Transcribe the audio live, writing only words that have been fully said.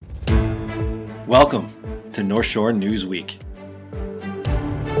Welcome to North Shore News Week.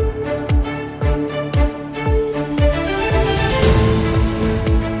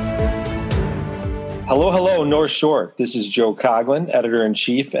 Hello, North Shore. This is Joe Coughlin,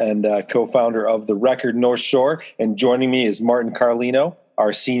 editor-in-chief and co-founder of The Record North Shore. And joining me is Martin Carlino,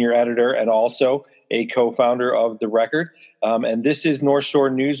 our senior editor and also a co-founder of The Record. And this is North Shore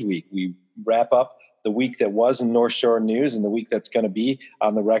News Week. We wrap up the week that was in North Shore news and the week that's going to be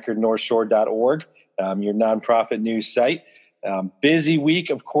on therecordnorthshore.org, your nonprofit news site. Busy week,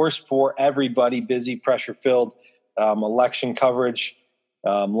 of course, for everybody. Busy, pressure-filled election coverage.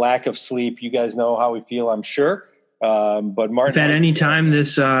 Lack of sleep. You guys know how we feel, I'm sure. But Martin, if at any time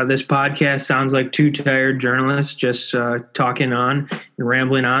this podcast sounds like two tired journalists just talking on and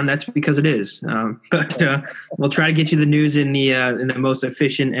rambling on, that's because it is. But we'll try to get you the news in the most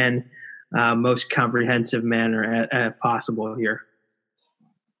efficient and most comprehensive manner possible here.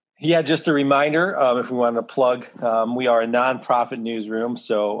 Yeah, just a reminder, if we wanted to plug, we are a nonprofit newsroom.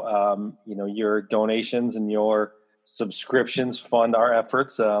 So, your donations and your subscriptions fund our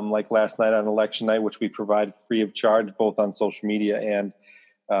efforts, like last night on election night, which we provide free of charge, both on social media and,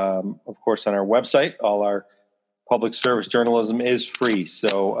 of course, on our website. All our public service journalism is free.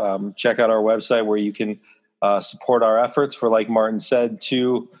 So check out our website where you can support our efforts for, like Martin said,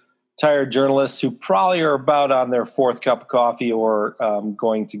 two tired journalists who probably are about on their fourth cup of coffee or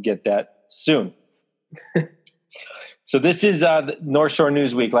going to get that soon. So this is North Shore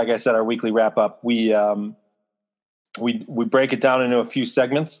News Week. Like I said, our weekly wrap up. We break it down into a few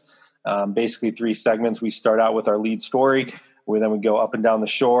segments, basically three segments. We start out with our lead story, where then we go up and down the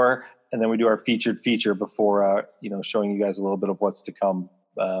shore, and then we do our featured feature before, showing you guys a little bit of what's to come.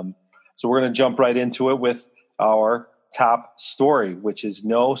 So we're going to jump right into it with our top story, which is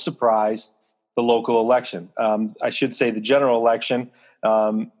no surprise, the local election. I should say the general election,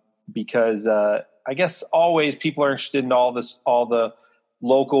 because I guess always people are interested in all the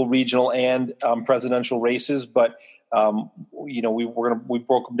local, regional, and presidential races, but we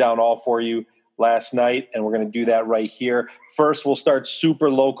broke them down all for you last night, and we're going to do that right here. First, we'll start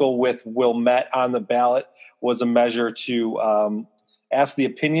super local with Wilmette. On the ballot was a measure to ask the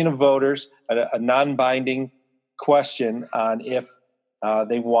opinion of voters, a non-binding question on if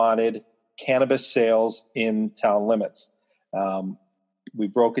they wanted cannabis sales in town limits. We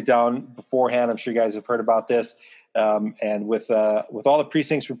broke it down beforehand. I'm sure you guys have heard about this. And with all the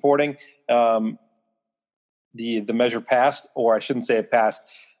precincts reporting, the measure passed, or I shouldn't say it passed.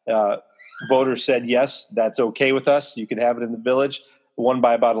 Voters said, yes, that's okay with us. You can have it in the village. Won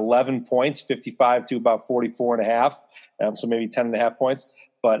by about 11 points, 55 to about 44 and a half. So maybe 10 and a half points.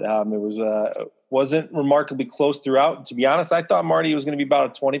 But it wasn't remarkably close throughout. To be honest, I thought Marty was going to be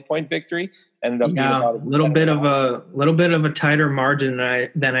about a 20-point victory. Ended up being about a little bit of a tighter margin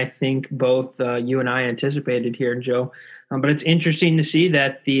than I think both you and I anticipated here, Joe. But it's interesting to see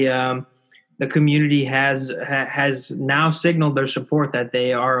that the community has now signaled their support that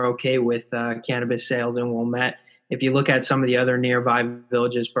they are okay with cannabis sales in Wilmette. If you look at some of the other nearby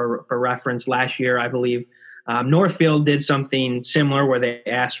villages, for reference, last year I believe Northfield did something similar where they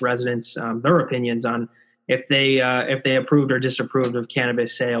asked residents their opinions on if they approved or disapproved of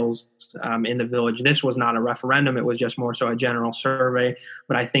cannabis sales in the village. This was not a referendum. It was just more so a general survey.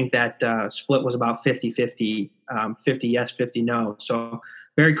 But I think that split was about 50-50, 50 yes, 50 no. So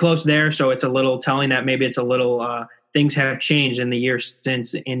very close there. So it's a little telling that maybe it's a little things have changed in the years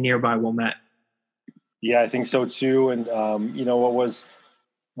since in nearby Wilmette. Yeah, I think so too. And,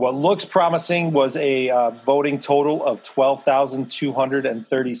 what looks promising was a voting total of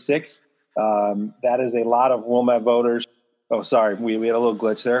 12,236. That is a lot of Wilmette voters. Oh, sorry, we had a little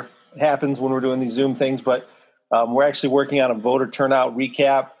glitch there. It happens when we're doing these Zoom things, but we're actually working on a voter turnout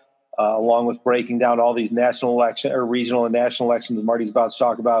recap along with breaking down all these national election or regional and national elections Marty's about to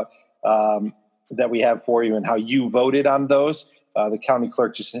talk about that we have for you and how you voted on those. The county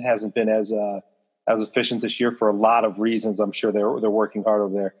clerk just hasn't been as efficient this year for a lot of reasons. I'm sure they're working hard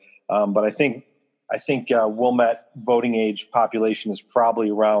over there. But I think Wilmette voting age population is probably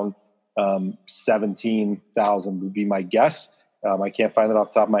around 17,000 would be my guess. I can't find it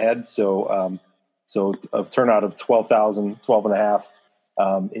off the top of my head. So of turnout of 12,000, 12 and a half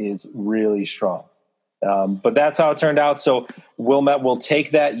is really strong. But that's how it turned out. So Wilmette will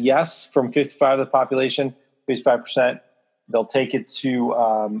take that yes from 55 of the population, 55%. They'll take it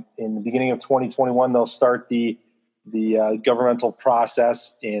to in the beginning of 2021. They'll start the governmental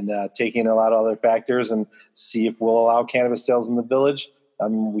process in taking a lot of other factors and see if we'll allow cannabis sales in the village.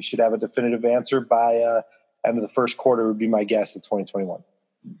 We should have a definitive answer by end of the first quarter would be my guess of 2021.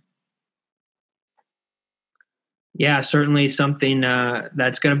 Yeah, certainly something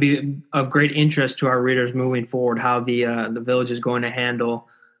that's going to be of great interest to our readers moving forward, how the village is going to handle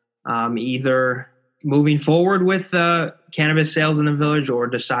either moving forward with cannabis sales in the village or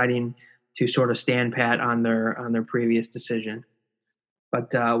deciding to sort of stand pat on their previous decision. But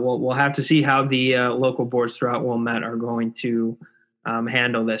we'll have to see how the local boards throughout Wilmette are going to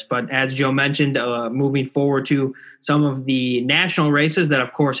handle this. But as Joe mentioned, moving forward to some of the national races that,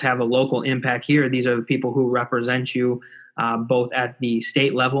 of course, have a local impact here. These are the people who represent you both at the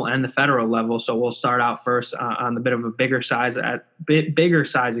state level and the federal level. So we'll start out first on the bit of a bigger size at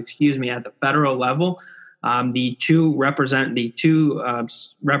the federal level. The two representatives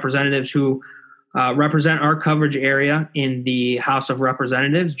who represent our coverage area in the House of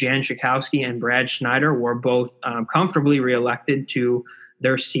Representatives, Jan Schakowsky and Brad Schneider, were both comfortably reelected to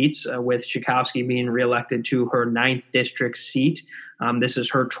their seats, with Schakowsky being reelected to her 9th district seat. This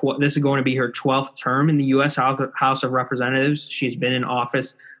is going to be her 12th term in the U.S. House of Representatives. She's been in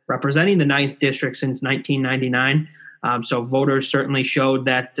office representing the 9th district since 1999. So voters certainly showed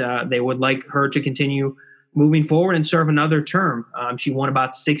that they would like her to continue moving forward and serve another term. She won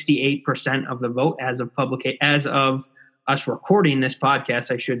about 68% of the vote as of us recording this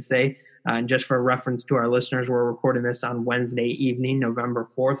podcast, I should say. And just for reference to our listeners, we're recording this on Wednesday evening, November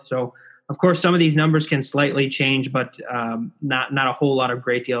 4th. So, of course, some of these numbers can slightly change, but not a whole lot of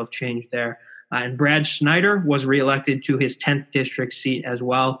great deal of change there. And Brad Schneider was reelected to his 10th district seat as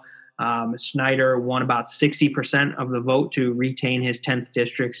well. Schneider won about 60% of the vote to retain his 10th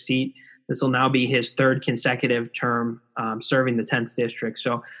district seat. This will now be his 3rd consecutive term serving the 10th district.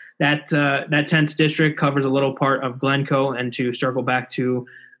 So that 10th district covers a little part of Glencoe. And to circle back to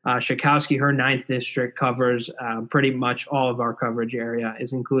Schakowsky, her 9th district covers pretty much all of our coverage area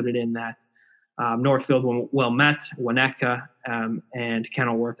is included in that. Northfield, Wilmette, Winnetka, and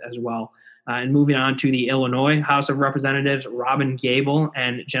Kenilworth as well. And moving on to the Illinois House of Representatives, Robin Gable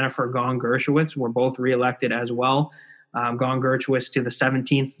and Jennifer Gong-Gershowitz were both reelected as well. Gong-Gershowitz to the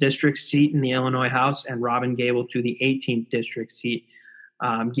 17th district seat in the Illinois House, and Robin Gable to the 18th district seat.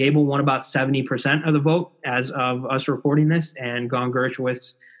 Gable won about 70% of the vote as of us recording this, and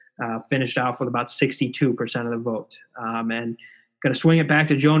Gong-Gershowitz finished off with about 62% of the vote. And going to swing it back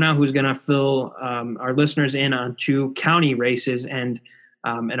to Joe now, who's going to fill our listeners in on 2 county races and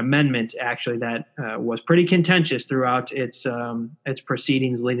an amendment, actually, that was pretty contentious throughout its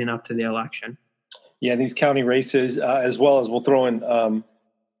proceedings leading up to the election. Yeah, these county races, as well as we'll throw in,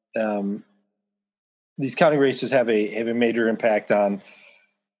 these county races have a major impact on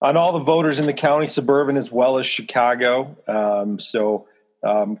all the voters in the county, suburban as well as Chicago.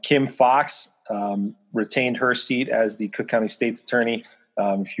 Kim Fox retained her seat as the Cook County State's Attorney.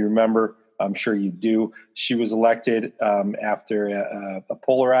 If you remember, I'm sure you do. She was elected after a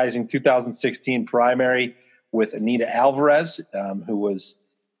polarizing 2016 primary with Anita Alvarez, who was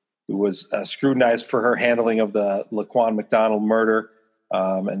scrutinized for her handling of the Laquan McDonald murder.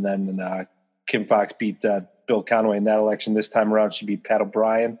 And then Kim Fox beat Bill Conway in that election. This time around, she beat Pat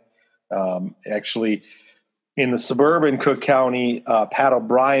O'Brien. Actually, in the suburban Cook County, Pat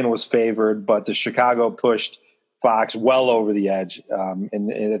O'Brien was favored, but the Chicago pushed Fox well over the edge. And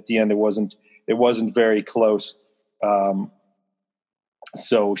at the end, it wasn't very close.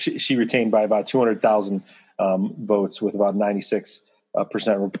 So she retained by about 200,000 votes with about 96%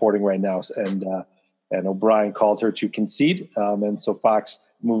 reporting right now, and O'Brien called her to concede, and so Fox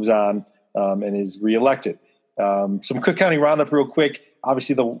moves on and is reelected. Some Cook County roundup real quick.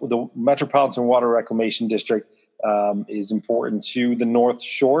 Obviously, the Metropolitan Water Reclamation District is important to the North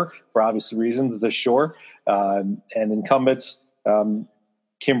Shore for obvious reasons. The shore and incumbents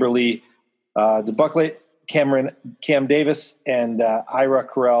Kimberly DeBucklet, Cam Davis, and Ira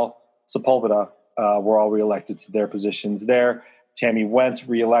Carell Sepulveda were all reelected to their positions there. Tammy Wentz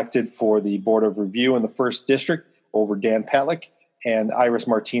reelected for the Board of Review in the 1st District over Dan Patlick, and Iris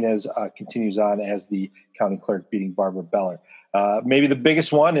Martinez continues on as the county clerk, beating Barbara Beller. Maybe the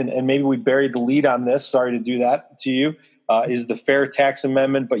biggest one, and maybe we buried the lead on this, sorry to do that to you, is the fair tax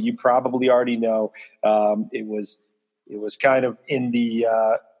amendment, but you probably already know it was kind of in the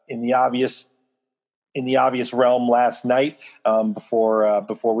obvious realm last night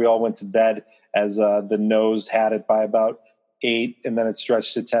before we all went to bed, as the nose had it by about 8, and then it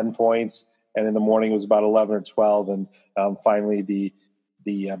stretched to 10 points, and in the morning it was about 11 or 12, and finally the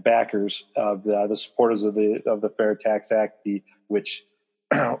backers of the supporters of the Fair Tax Act, which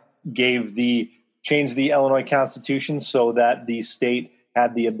changed the Illinois Constitution so that the state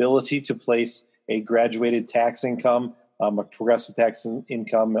had the ability to place a graduated tax income, a progressive tax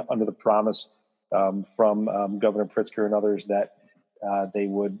income, under the promise from Governor Pritzker and others that they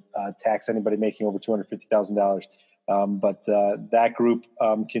would tax anybody making over $250,000 But that group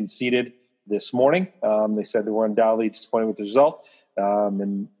conceded this morning. They said they were undoubtedly disappointed with the result.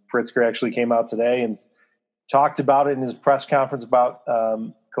 And Pritzker actually came out today and talked about it in his press conference about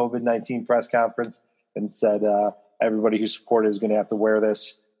COVID-19 press conference and said everybody who supported is going to have to wear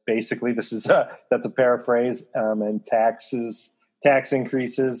this. Basically, that's a paraphrase. And tax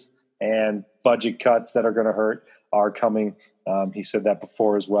increases and budget cuts that are going to hurt are coming. He said that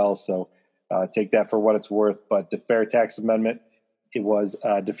before as well. So take that for what it's worth. But the fair tax amendment, it was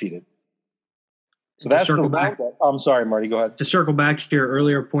defeated. So that's the back. I'm sorry, Marty, go ahead. To circle back to your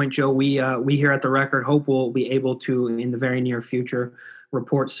earlier point, Joe, we here at the Record hope we'll be able to, in the very near future,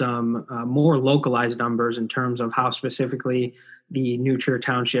 report some more localized numbers in terms of how specifically the New Trier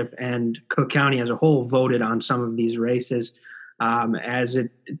Township and Cook County as a whole voted on some of these races. As it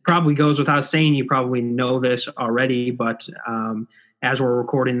probably goes without saying, you probably know this already, but as we're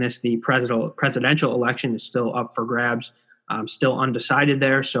recording this, the presidential election is still up for grabs, still undecided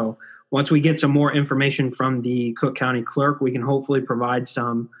there. So once we get some more information from the Cook County clerk, we can hopefully provide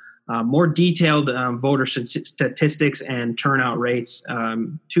some more detailed voter statistics and turnout rates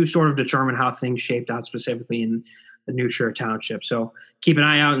to sort of determine how things shaped out specifically in the New Trier Township. So keep an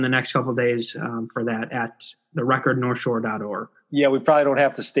eye out in the next couple of days for that at therecordnorthshore.org. Yeah, we probably don't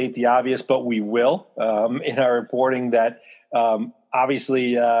have to state the obvious, but we will in our reporting that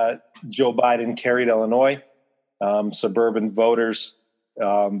obviously Joe Biden carried Illinois. Suburban voters,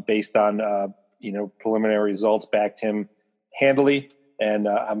 based on preliminary results, backed him handily, and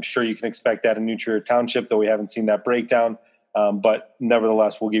I'm sure you can expect that in New Trier Township, though we haven't seen that breakdown. But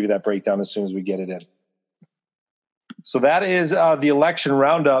nevertheless, we'll give you that breakdown as soon as we get it in. So that is the election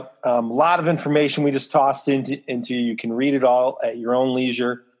roundup. A lot of information we just tossed into. You can read it all at your own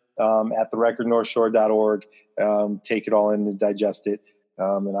leisure at therecordnorthshore.org. Take it all in and digest it.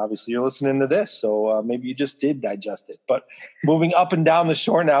 And obviously you're listening to this, so maybe you just did digest it. But moving up and down the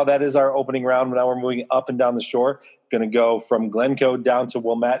shore now, that is our opening round. Now we're moving up and down the shore. Going to go from Glencoe down to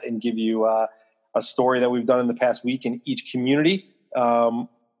Wilmette and give you a story that we've done in the past week in each community. And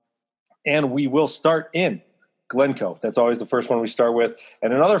we will start in Glencoe. That's always the first one we start with.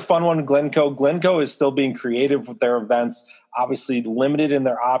 And another fun one, Glencoe. Glencoe is still being creative with their events, obviously limited in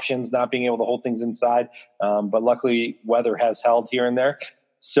their options, not being able to hold things inside. But luckily, weather has held here and there.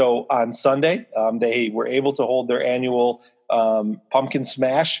 So on Sunday, they were able to hold their annual Pumpkin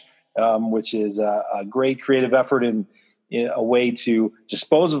Smash, which is a great creative effort in a way to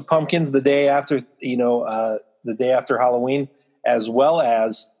dispose of pumpkins the day after, the day after Halloween, as well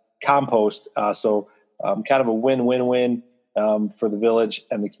as compost. So kind of a win-win-win for the village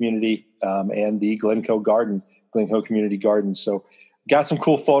and the community and the Glencoe Community Garden. So got some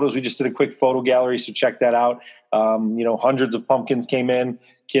cool photos. We just did a quick photo gallery, so check that out. Hundreds of pumpkins came in.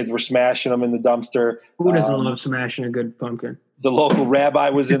 Kids were smashing them in the dumpster. Who doesn't love smashing a good pumpkin? The local rabbi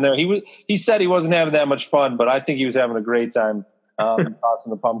was in there. He said he wasn't having that much fun, but I think he was having a great time tossing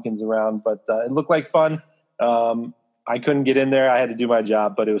the pumpkins around. But it looked like fun. I couldn't get in there. I had to do my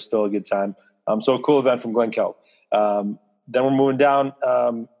job, but it was still a good time. So a cool event from Glencoe. Then we're moving down.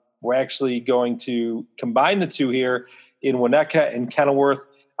 We're actually going to combine the two here in Winnetka and Kenilworth.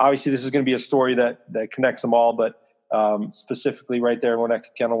 Obviously, this is going to be a story that connects them all, but specifically right there in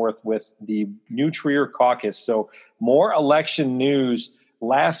Winnetka, Kenilworth with the new Trier Caucus. So more election news.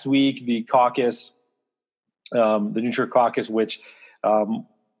 Last week, the caucus, the new Trier Caucus, which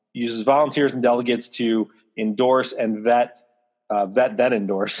uses volunteers and delegates to endorse and vet then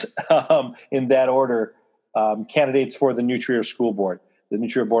endorse in that order candidates for the New Trier School Board, the New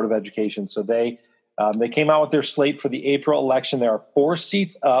Trier Board of Education. So they came out with their slate for the April election. There are 4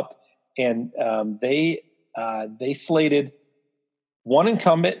 seats up, and they slated 1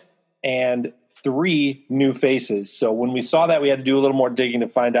 incumbent and 3 new faces. So when we saw that, we had to do a little more digging to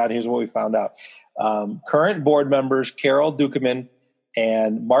find out. Here's what we found out. Current board members Carol Dukeman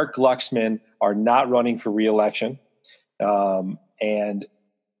and Mark Glucksman are not running for re-election. And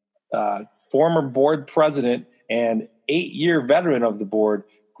former board president and 8-year veteran of the board,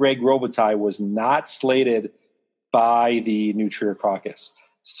 Greg Robitaille, was not slated by the New Trier Caucus.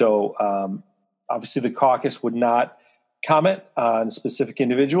 So obviously the caucus would not comment on specific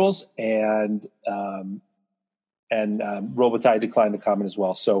individuals, and Robitaille declined to comment as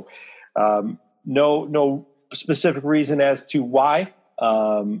well. So no specific reason as to why,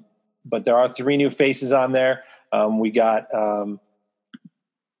 but there are 3 new faces on there. We got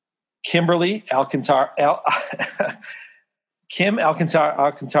Kimberly Alcantara. Kim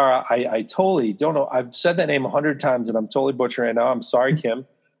Alcantara. I totally don't know. I've said that name 100 times and I'm totally butchering it now. I'm sorry, Kim.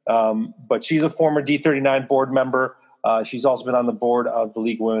 But she's a former D39 board member. She's also been on the board of the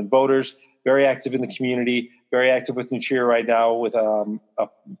League of Women Voters, very active in the community. very active with Trier right now with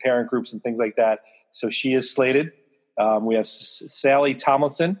parent groups and things like that. So she is slated. We have Sally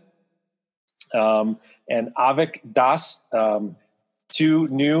Tomlinson and Avik Das, two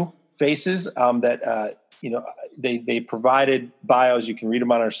new faces that they provided bios. You can read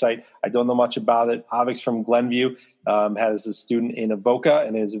them on our site. I don't know much about it. Avik's from Glenview, has a student in Avoca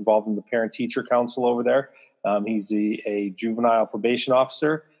and is involved in the parent-teacher council over there. He's a juvenile probation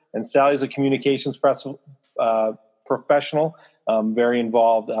officer. And Sally's a communications professional, very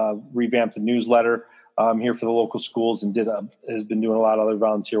involved, revamped the newsletter here for the local schools, and has been doing a lot of other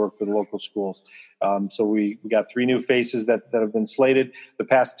volunteer work for the local schools. So we got three new faces that have been slated. The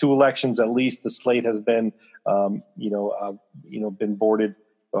past two elections, at least, the slate has been been voted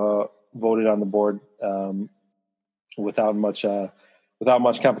on the board without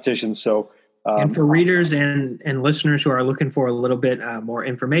much competition. So. And for readers and listeners who are looking for a little bit more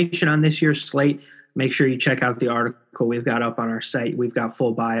information on this year's slate, make sure you check out the article we've got up on our site. We've got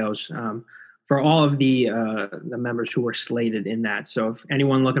full bios for all of the members who were slated in that. So if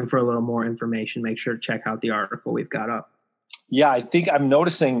anyone looking for a little more information, make sure to check out the article we've got up. Yeah, I think I'm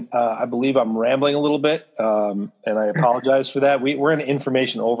noticing, I believe I'm rambling a little bit, and I apologize for that. We're in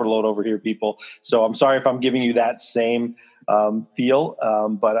information overload over here, people. So I'm sorry if I'm giving you that same feel,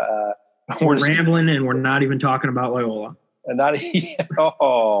 but we're rambling, and we're not even talking about Loyola. And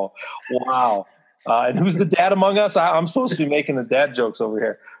oh, wow. And who's the dad among us? I'm supposed to be making the dad jokes over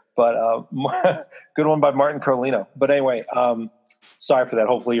here. But good one by Martin Carlino. But anyway, sorry for that.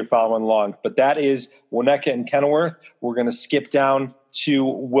 Hopefully you're following along. But that is Winnetka and Kenilworth. We're going to skip down to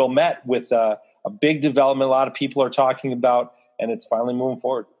Wilmette with a big development a lot of people are talking about, and it's finally moving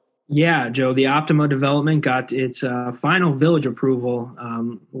forward. Yeah, Joe, the Optima development got its final village approval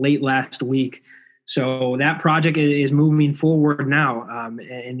late last week. So that project is moving forward now.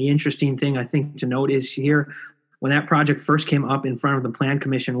 And the interesting thing I think to note is here, when that project first came up in front of the Plan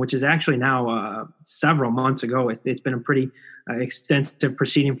Commission, which is actually now several months ago, it's been a pretty extensive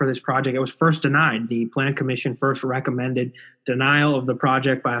proceeding for this project. It was first denied. The Plan Commission first recommended denial of the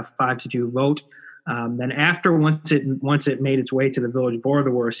project by a 5-2 vote. Then after, once it made its way to the village board,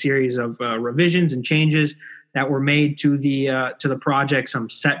 there were a series of revisions and changes that were made to the project. Some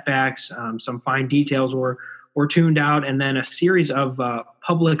setbacks, some fine details were tuned out, and then a series of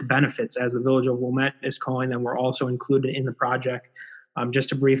public benefits, as the village of Wilmette is calling them, were also included in the project. Just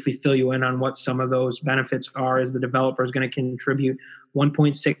to briefly fill you in on what some of those benefits are, is the developer is going to contribute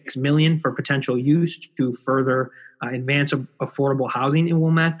 $1.6 million for potential use to further advance affordable housing in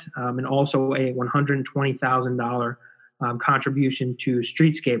Wilmette, and also a $120,000 contribution to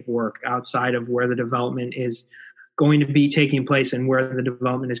streetscape work outside of where the development is going to be taking place and where the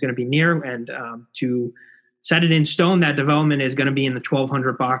development is going to be near. And to set it in stone, that development is going to be in the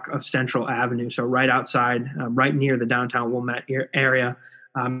 1200 block of Central Avenue, so right outside, right near the downtown Wilmette area.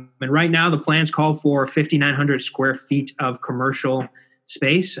 And right now, the plans call for 5,900 square feet of commercial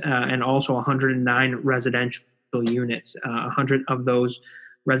space and also 109 residential units. 100 of those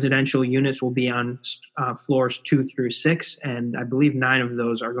residential units will be on floors 2 through 6, and I believe 9 of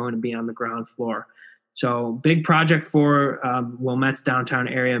those are going to be on the ground floor. So big project for Wilmette's downtown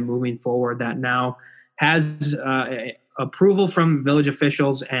area moving forward that now has approval from village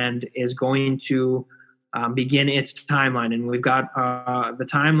officials and is going to begin its timeline. And we've got the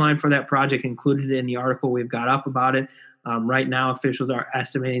timeline for that project included in the article we've got up about it. Right now, officials are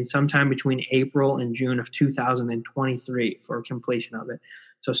estimating sometime between April and June of 2023 for completion of it.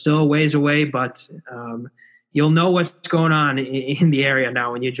 So still a ways away, but you'll know what's going on in the area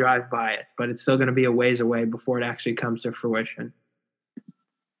now when you drive by it. But it's still going to be a ways away before it actually comes to fruition.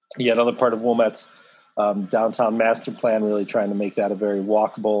 Yeah, another part of Wilmette's downtown master plan, really trying to make that a very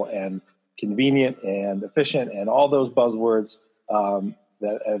walkable and convenient and efficient and all those buzzwords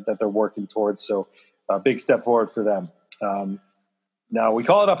that they're working towards. So a big step forward for them. Now we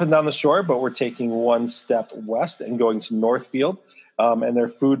call it Up and Down the Shore, but we're taking one step west and going to Northfield and their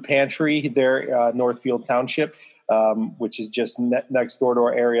food pantry there, Northfield Township, which is just next door to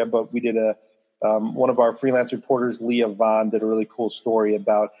our area. But we did one of our freelance reporters, Leah Vaughn, did a really cool story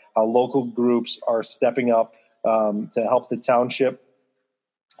about how local groups are stepping up to help the township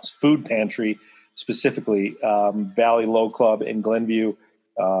food pantry, specifically Valley Low Club in Glenview,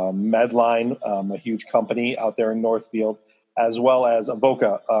 Medline, a huge company out there in Northfield, as well as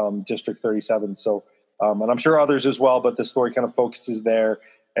Avoca, District 37. So, and I'm sure others as well, but the story kind of focuses there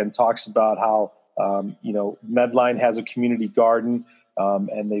and talks about how, Medline has a community garden,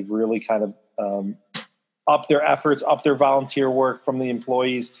 and they've really kind of up their efforts, up their volunteer work from the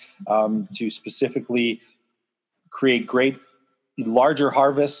employees to specifically create great larger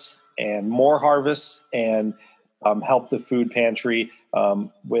harvests and more harvests and help the food pantry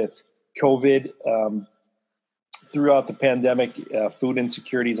with COVID. Throughout the pandemic, food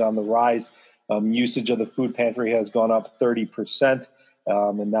insecurity is on the rise. Usage of the food pantry has gone up 30%,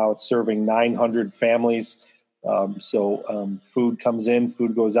 and now it's serving 900 families. So food comes in,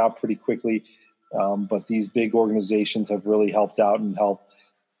 food goes out pretty quickly. But these big organizations have really helped out and helped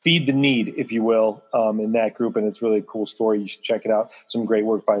feed the need, if you will, in that group. And it's really a cool story. You should check it out. Some great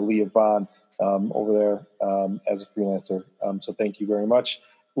work by Leah Vaughn over there as a freelancer. So thank you very much,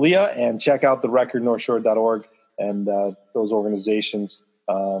 Leah. And check out therecordnorthshore.org. And those organizations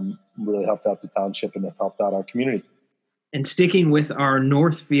really helped out the township and have helped out our community. And sticking with our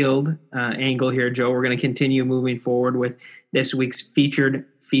Northfield angle here, Joe, we're going to continue moving forward with this week's featured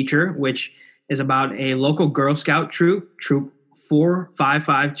feature, which is about a local Girl Scout troop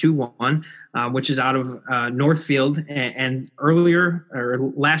 45521, which is out of Northfield. And earlier, or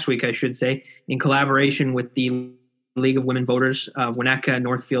last week, I should say, in collaboration with the League of Women Voters, Winnetka,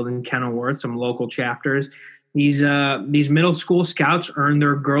 Northfield, and Kenilworth, some local chapters, these middle school scouts earned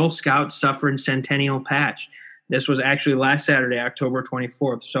their Girl Scout Suffrage Centennial Patch. This was actually last Saturday, October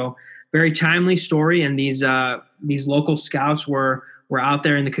 24th. So very timely story. And these local scouts were out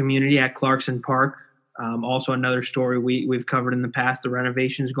there in the community at Clarkson Park. Also another story we've covered in the past, the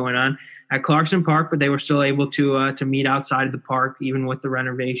renovations going on at Clarkson Park, but they were still able to meet outside of the park, even with the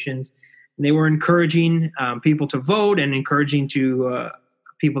renovations. And they were encouraging people to vote and encouraging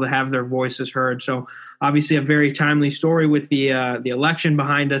people to have their voices heard. So obviously a very timely story with the election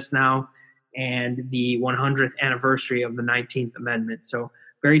behind us now and the 100th anniversary of the 19th Amendment. So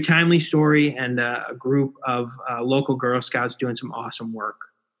very timely story and a group of local Girl Scouts doing some awesome work.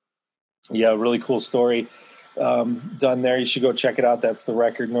 Yeah, really cool story done there. You should go check it out. That's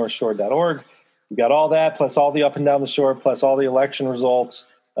therecordnorthshore.org. We got all that, plus all the up and down the shore, plus all the election results,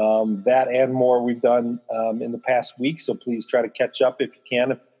 that and more we've done in the past week. So please try to catch up if you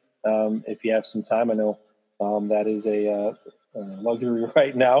can, if you have some time. I know that is a luxury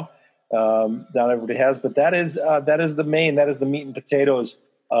right now. Not everybody has, but that is the meat and potatoes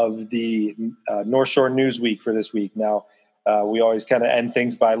of the North Shore News Week for this week. Now, we always kind of end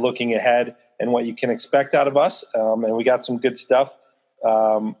things by looking ahead and what you can expect out of us, and we got some good stuff.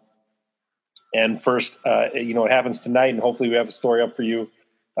 And first, it happens tonight, and hopefully we have a story up for you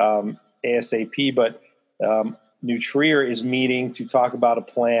ASAP. But New Trier is meeting to talk about a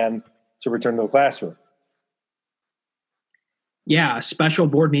plan to return to the classroom. Yeah, a special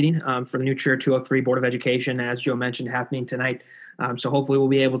board meeting for the New Trier 203 Board of Education, as Joe mentioned, happening tonight. So hopefully we'll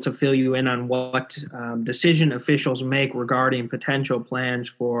be able to fill you in on what decision officials make regarding potential plans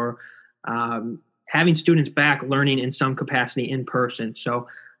for having students back learning in some capacity in person. So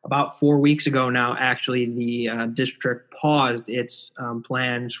about 4 weeks ago now, actually, the district paused its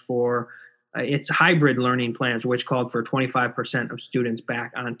plans for its hybrid learning plans, which called for 25% of students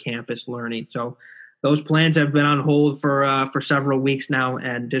back on campus learning. So those plans have been on hold for several weeks now,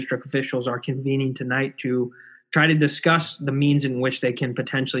 and district officials are convening tonight to try to discuss the means in which they can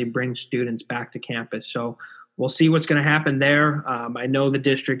potentially bring students back to campus. So we'll see what's going to happen there. I know the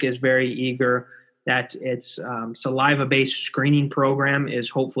district is very eager that its saliva-based screening program is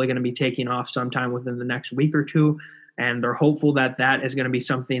hopefully going to be taking off sometime within the next week or two, and they're hopeful that that is going to be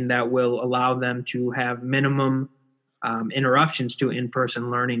something that will allow them to have minimum interruptions to in-person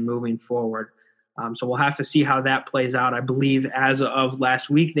learning moving forward. So we'll have to see how that plays out. I believe as of last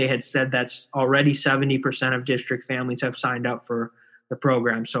week, they had said that already 70% of district families have signed up for the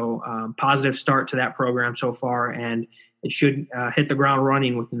program. So positive start to that program so far, and it should hit the ground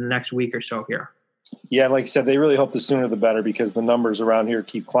running within the next week or so here. Yeah, like you said, they really hope the sooner the better because the numbers around here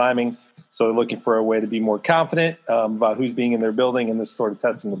keep climbing. So they're looking for a way to be more confident about who's being in their building, and this sort of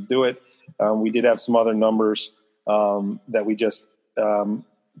testing will do it. We did have some other numbers that we just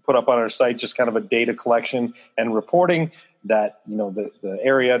put up on our site, just kind of a data collection and reporting that,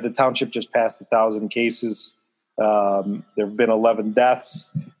 the township just passed 1,000 cases. There have been 11 deaths.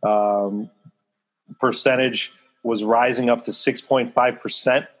 Percentage was rising up to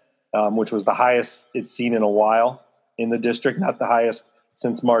 6.5%, which was the highest it's seen in a while in the district, not the highest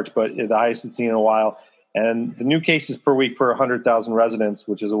since March, but the highest it's seen in a while. And the new cases per week per 100,000 residents,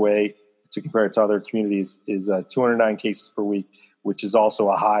 which is a way to compare it to other communities, is 209 cases per week, which is also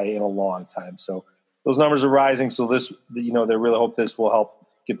a high in a long time. So those numbers are rising. So this, they really hope this will help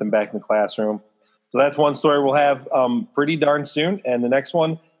get them back in the classroom. So that's one story we'll have pretty darn soon. And the next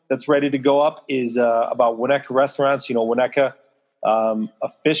one that's ready to go up is about Winnetka restaurants. Winnetka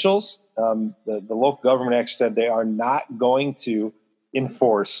officials, the local government actually said they are not going to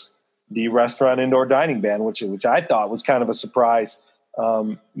enforce the restaurant indoor dining ban, which I thought was kind of a surprise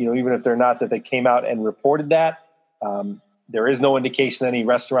even if they're not, that they came out and reported that. There is no indication any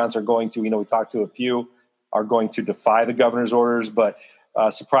restaurants are going to, we talked to a few, are going to defy the governor's orders, but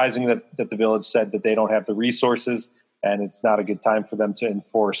surprising that the village said that they don't have the resources and it's not a good time for them to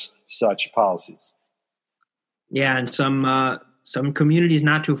enforce such policies. Yeah, and some communities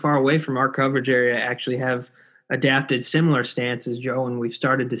not too far away from our coverage area actually have adapted similar stances, Joe, and we've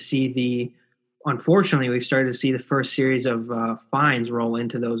started to see unfortunately, we've started to see the first series of fines roll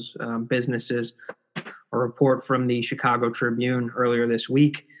into those businesses. A report from the Chicago Tribune earlier this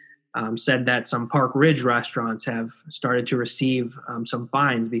week said that some Park Ridge restaurants have started to receive some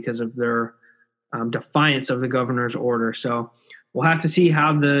fines because of their defiance of the governor's order. So we'll have to see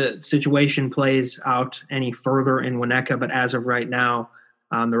how the situation plays out any further in Winnetka. But as of right now,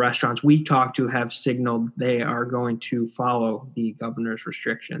 the restaurants we talked to have signaled they are going to follow the governor's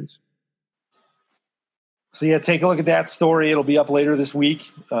restrictions. So, take a look at that story. It'll be up later this week,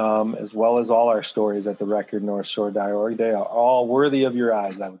 as well as all our stories at therecordnorthshore.org. They are all worthy of your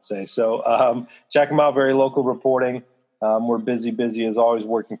eyes, I would say. So check them out, very local reporting. We're busy as always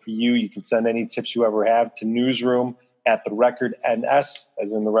working for you. You can send any tips you ever have to newsroom at the Record NS,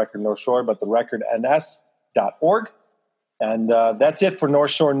 as in the Record North Shore, but therecordns.org. And that's it for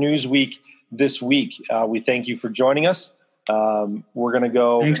North Shore News Week this week. We thank you for joining us. We're going to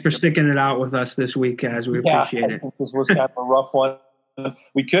go. Thanks for sticking it out with us this week, guys. We appreciate it. This was kind of a rough one.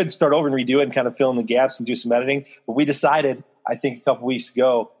 We could start over and redo it and kind of fill in the gaps and do some editing, but we decided, I think a couple weeks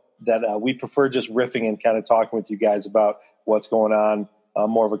ago, that we prefer just riffing and kind of talking with you guys about what's going on,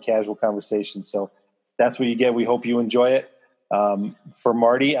 more of a casual conversation. So that's what you get. We hope you enjoy it. For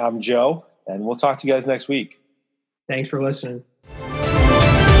Marty, I'm Joe, and we'll talk to you guys next week. Thanks for listening.